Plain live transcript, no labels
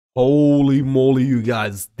Holy moly, you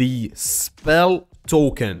guys, the spell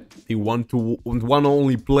token, the one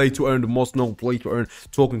only play to earn, the most known play to earn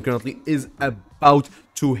token currently is about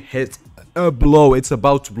to hit a blow. It's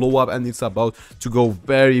about to blow up, and it's about to go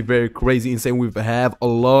very crazy insane. We have a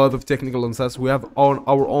lot of technical analysis. We have on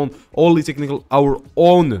our own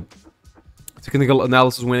technical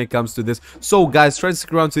analysis when it comes to this. So guys, try to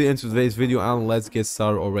stick around to the end of today's video and let's get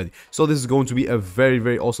started already. So this is going to be a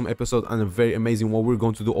very awesome episode and a very amazing one. We're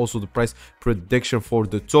going to do also the price prediction for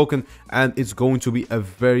the token, and it's going to be a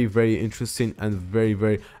very interesting and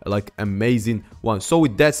very like amazing one. So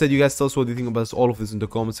with that said, you guys tell us what you think about all of this in the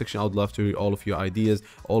comment section. I would love to hear all of your ideas,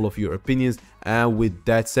 all of your opinions, and with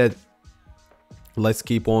that said, let's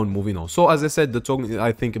keep on moving on. So as I said, the token,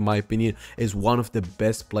 I think in my opinion, is one of the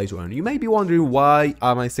best play to earn. You may be wondering, why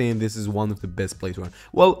am I saying this is one of the best play to earn?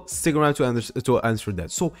 Well, stick around to answer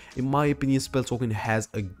that. So in my opinion, spell token has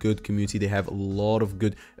a good community. They have a lot of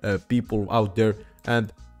good people out there.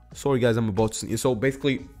 And sorry guys, I'm about to sneeze. So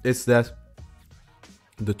basically it's that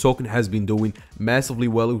the token has been doing massively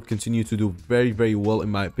well. It will continue to do very well in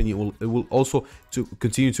my opinion. It will also to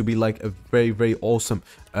continue to be like a very awesome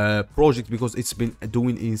project, because it's been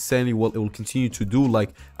doing insanely well. It will continue to do, like,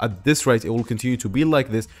 at this rate, it will continue to be like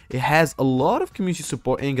this. It has a lot of community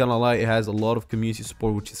support, ain't gonna lie. It has a lot of community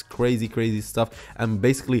support, which is crazy stuff. And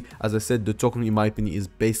basically, as I said, the token in my opinion is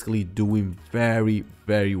basically doing very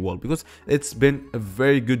well, because it's been a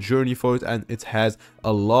very good journey for it, and it has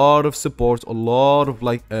a lot of support, a lot of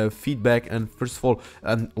like feedback, and first of all,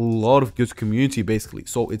 and a lot of good community basically.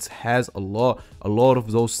 So it has a lot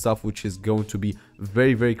of those stuff, which is going to be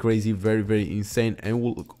very crazy, very insane, and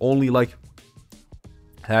will only like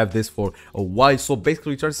have this for a while. So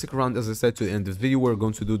basically, try to stick around, as I said, to the end of the video. We're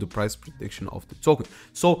going to do the price prediction of the token.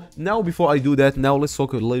 So now, before I do that, now let's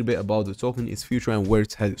talk a little bit about the token, its future, and where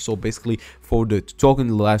it's headed. So basically, for the token,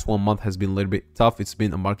 the last 1 month has been a little bit tough. It's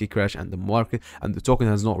been a market crash, and the token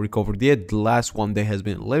has not recovered yet. The last one day has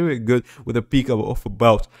been a little bit good, with a peak of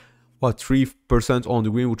about 3% on the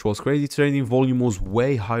green, which was crazy. Trading volume was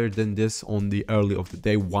way higher than this on the early of the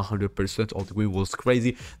day. 100% on the green was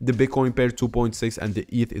crazy. The Bitcoin pair 2.6, and the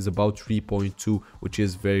ETH is about 3.2, which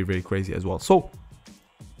is very crazy as well. So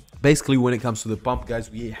basically, when it comes to the pump,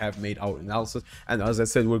 guys, we have made our analysis, and as I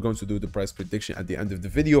said, we're going to do the price prediction at the end of the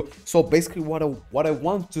video. So basically, what I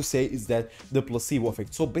want to say is that the placebo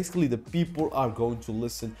effect. So basically, the people are going to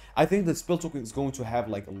listen. I think the spell token is going to have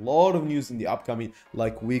like a lot of news in the upcoming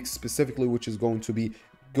like weeks specifically, which is going to be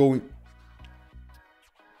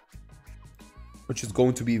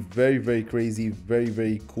very crazy,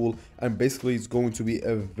 very cool, and basically it's going to be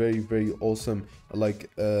a very awesome,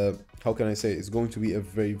 like how can I say, it's going to be a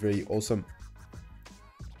very awesome,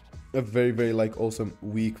 like awesome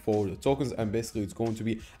week for the tokens. And basically it's going to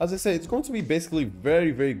be, as I said, it's going to be basically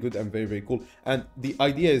very good and very cool. And the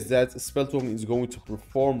idea is that spell token is going to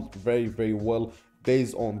perform very well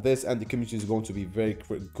based on this, and the community is going to be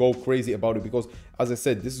go crazy about it, because as I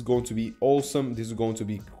said, this is going to be awesome, this is going to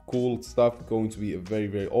be cool stuff, going to be a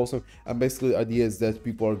very awesome. And basically the idea is that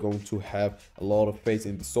people are going to have a lot of faith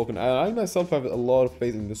in this token, and I myself have a lot of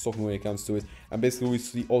faith in this token when it comes to it. And basically we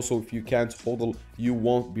see also, if you can't hodl, you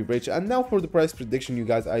won't be rich. And now for the price prediction, you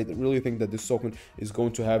guys, I really think that this token is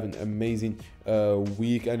going to have an amazing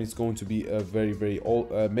week, and it's going to be a very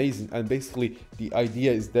amazing. And basically the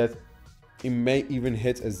idea is that it may even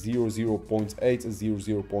hit a 0.8, a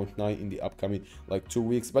 0.9 in the upcoming like 2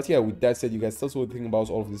 weeks. But yeah, with that said, you guys, tell us what you think about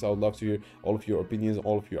all of this. I would love to hear all of your opinions,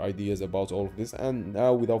 all of your ideas about all of this. And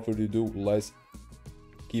now, without further ado, let's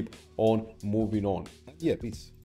keep on moving on. Yeah, peace.